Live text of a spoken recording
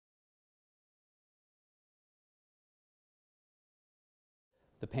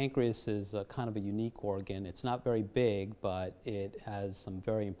The pancreas is a kind of a unique organ. It's not very big, but it has some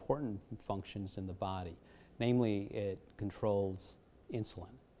very important functions in the body. Namely, it controls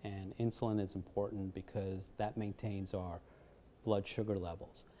insulin. And insulin is important because that maintains our blood sugar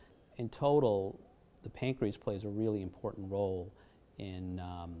levels. In total, the pancreas plays a really important role in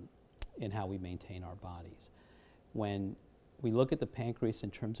how we maintain our bodies. When we look at the pancreas in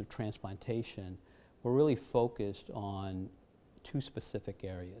terms of transplantation, we're really focused on two specific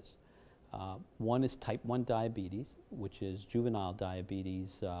areas. One is type 1 diabetes, which is juvenile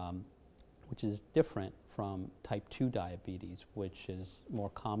diabetes, which is different from type 2 diabetes, which is more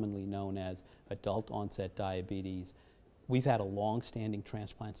commonly known as adult onset diabetes. We've had a long-standing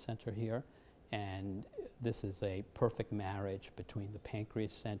transplant center here, and this is a perfect marriage between the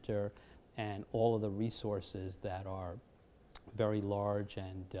Pancreas Center and all of the resources that our very large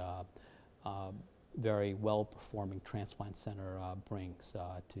and very well-performing transplant center brings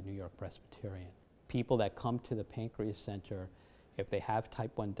to New-York-Presbyterian. People that come to the Pancreas Center, if they have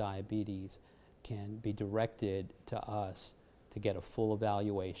type 1 diabetes, can be directed to us to get a full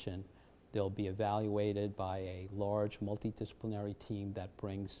evaluation. They'll be evaluated by a large multidisciplinary team that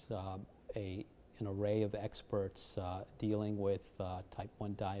brings an array of experts dealing with type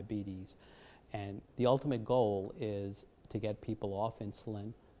 1 diabetes. And the ultimate goal is to get people off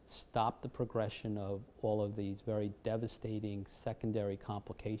insulin, stop the progression of all of these very devastating secondary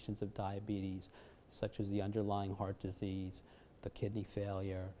complications of diabetes, such as the underlying heart disease, the kidney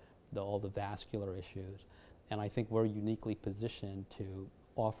failure, all the vascular issues. And I think we're uniquely positioned to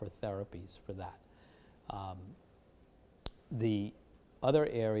offer therapies for that. The other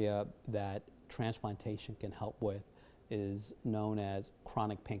area that transplantation can help with is known as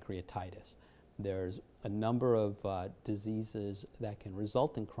chronic pancreatitis. There's a number of diseases that can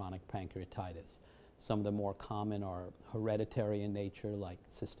result in chronic pancreatitis. Some of the more common are hereditary in nature, like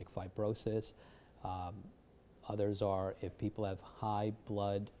cystic fibrosis. Others are if people have high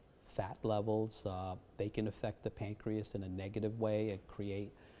blood fat levels, they can affect the pancreas in a negative way and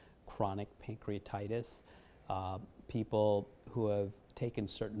create chronic pancreatitis. People who have taken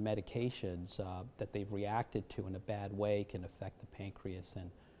certain medications that they've reacted to in a bad way can affect the pancreas and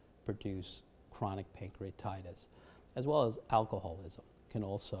produce chronic pancreatitis, as well as alcoholism can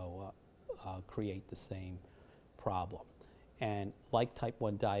also create the same problem. And like type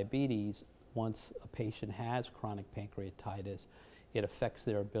 1 diabetes, once a patient has chronic pancreatitis, it affects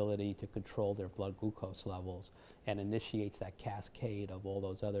their ability to control their blood glucose levels and initiates that cascade of all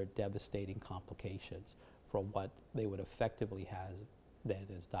those other devastating complications from what they would effectively have then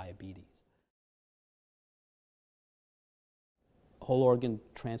as diabetes. Whole organ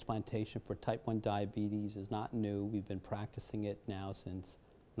transplantation for type 1 diabetes is not new. We've been practicing it now since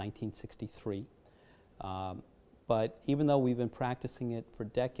 1963. But even though we've been practicing it for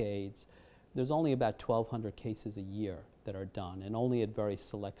decades, there's only about 1,200 cases a year that are done, and only at very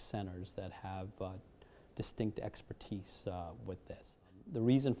select centers that have distinct expertise with this. The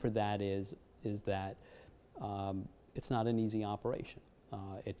reason for that is that it's not an easy operation.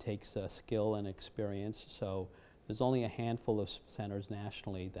 It takes skill and experience, so there's only a handful of centers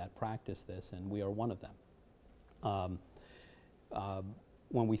nationally that practice this, and we are one of them.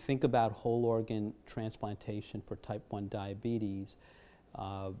 When we think about whole organ transplantation for type 1 diabetes,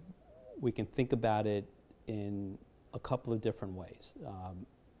 we can think about it in a couple of different ways.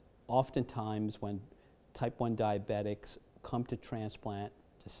 Oftentimes when type 1 diabetics come to transplant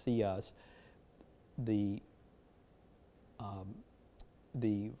to see us, the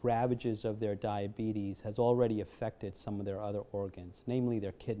ravages of their diabetes has already affected some of their other organs, namely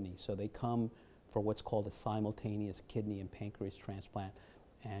their kidneys. So they come for what's called a simultaneous kidney and pancreas transplant,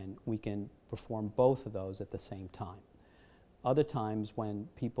 and we can perform both of those at the same time. Other times when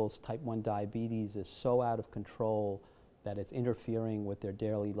people's type 1 diabetes is so out of control that it's interfering with their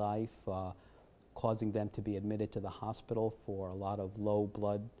daily life, causing them to be admitted to the hospital for a lot of low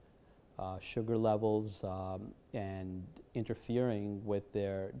blood sugar levels and interfering with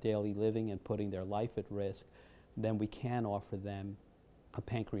their daily living and putting their life at risk, then we can offer them a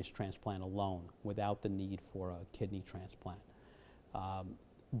pancreas transplant alone without the need for a kidney transplant.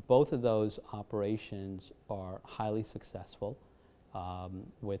 Both of those operations are highly successful,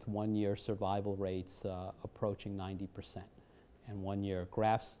 with 1-year survival rates approaching 90%, and 1-year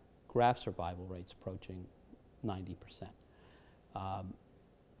graft survival rates approaching 90%.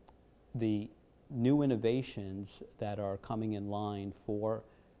 The new innovations that are coming in line for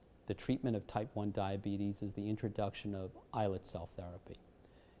the treatment of type 1 diabetes is the introduction of islet cell therapy.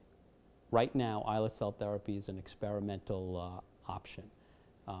 Right now, islet cell therapy is an experimental option.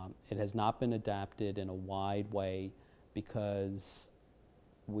 It has not been adapted in a wide way because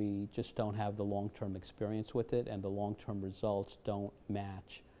we just don't have the long-term experience with it, and the long-term results don't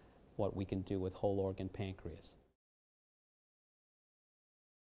match what we can do with whole organ pancreas.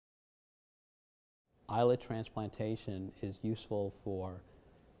 Islet transplantation is useful for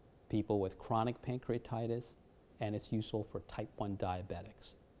people with chronic pancreatitis, and it's useful for type 1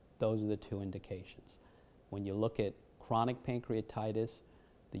 diabetics. Those are the two indications. When you look at chronic pancreatitis,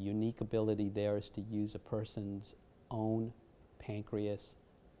 the unique ability there is to use a person's own pancreas,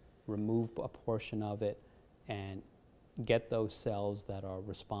 remove a portion of it, and get those cells that are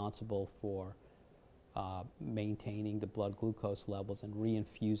responsible for maintaining the blood glucose levels and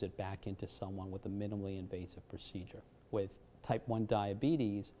reinfuse it back into someone with a minimally invasive procedure. With type 1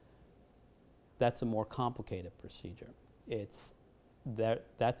 diabetes, that's a more complicated procedure.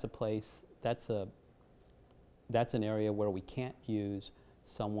 That's an area where we can't use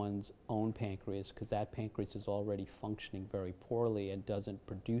someone's own pancreas because that pancreas is already functioning very poorly and doesn't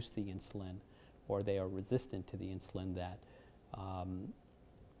produce the insulin, or they are resistant to the insulin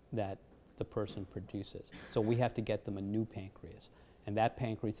that the person produces. So we have to get them a new pancreas, and that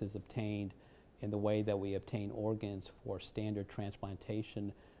pancreas is obtained in the way that we obtain organs for standard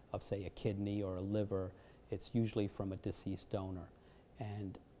transplantation of, say, a kidney or a liver. It's usually from a deceased donor.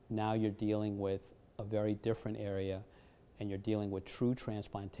 And now you're dealing with a very different area, and you're dealing with true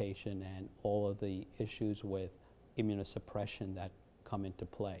transplantation and all of the issues with immunosuppression that come into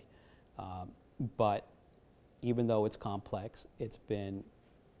play. But even though it's complex, it's been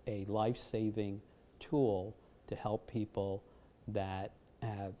a life-saving tool to help people that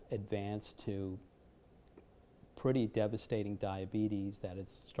have advanced to pretty devastating diabetes that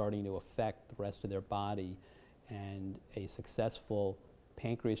is starting to affect the rest of their body, and a successful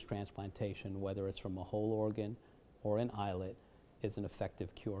pancreas transplantation, whether it's from a whole organ or an islet, is an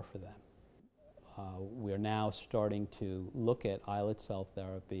effective cure for them. We're now starting to look at islet cell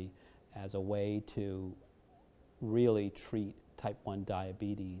therapy as a way to really treat type 1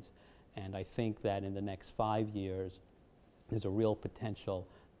 diabetes, and I think that in the next 5 years there's a real potential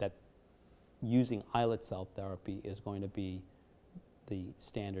that using islet cell therapy is going to be the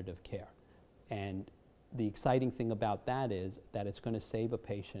standard of care. And the exciting thing about that is that it's going to save a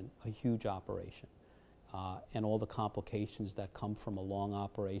patient a huge operation and all the complications that come from a long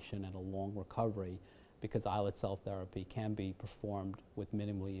operation and a long recovery, because islet cell therapy can be performed with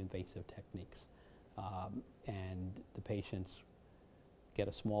minimally invasive techniques. And the patients get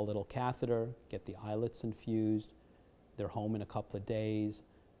a small little catheter, get the islets infused, they're home in a couple of days,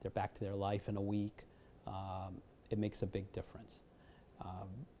 they're back to their life in a week. It makes a big difference.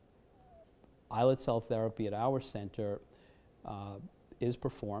 Islet cell therapy at our center is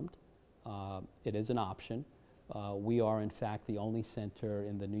performed. It is an option. We are, in fact, the only center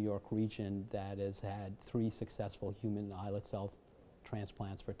in the New York region that has had 3 successful human islet cell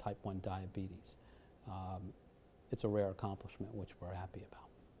transplants for type 1 diabetes. It's a rare accomplishment, which we're happy about.